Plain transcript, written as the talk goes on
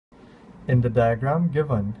In the diagram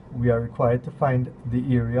given, we are required to find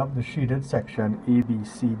the area of the shaded section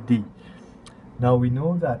ABCD. Now we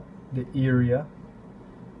know that the area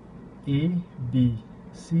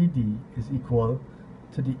ABCD is equal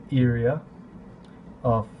to the area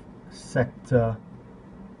of sector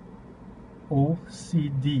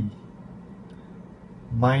OCD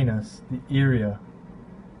minus the area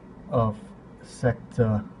of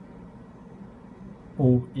sector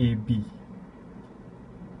OAB.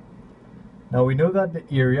 Now we know that the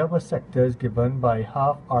area of a sector is given by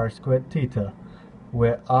half r squared theta,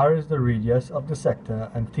 where r is the radius of the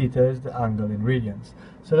sector and theta is the angle in radians.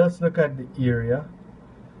 So let's look at the area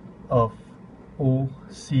of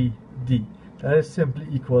OCD. That is simply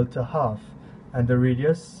equal to half, and the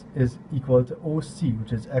radius is equal to OC,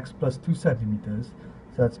 which is x plus 2 centimeters.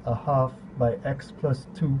 So that's a half by x plus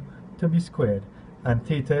 2 to be squared, and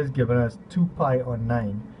theta is given as 2 pi on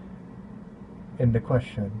 9 in the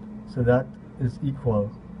question. So that is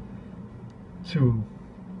equal to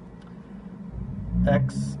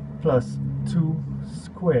x plus 2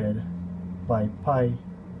 squared by pi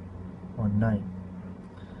on 9.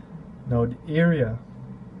 Now the area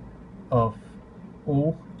of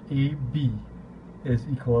OAB is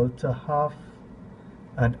equal to half,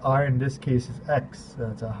 and r in this case is x, so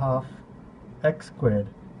that's a half x squared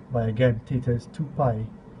by, again, theta is 2 pi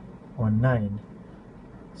on 9.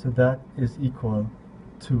 So that is equal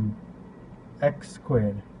to x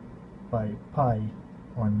squared by pi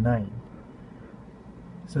on 9.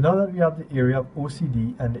 So now that we have the area of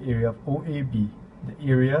OCD and the area of OAB, the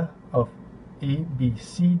area of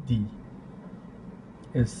ABCD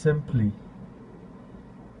is simply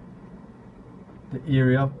the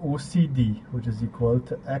area of OCD, which is equal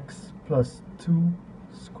to x plus 2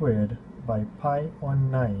 squared by pi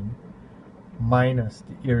on 9 minus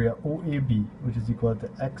the area OAB, which is equal to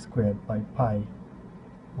x squared by pi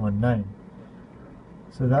on 9.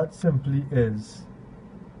 So that simply is,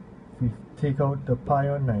 if we take out the pi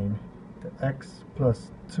on 9, the x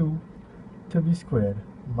plus 2 to be squared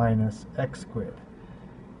minus x squared,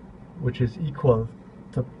 which is equal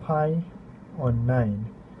to pi on 9.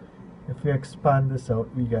 If we expand this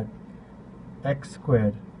out, we get x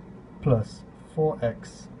squared plus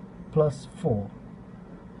 4x plus 4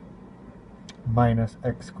 minus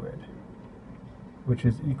x squared, which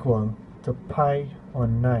is equal to pi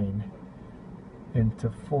on 9 into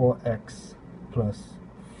 4x plus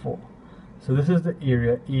 4. So this is the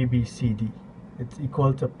area ABCD. It's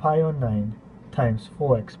equal to pi on 9 times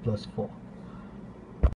 4x plus 4.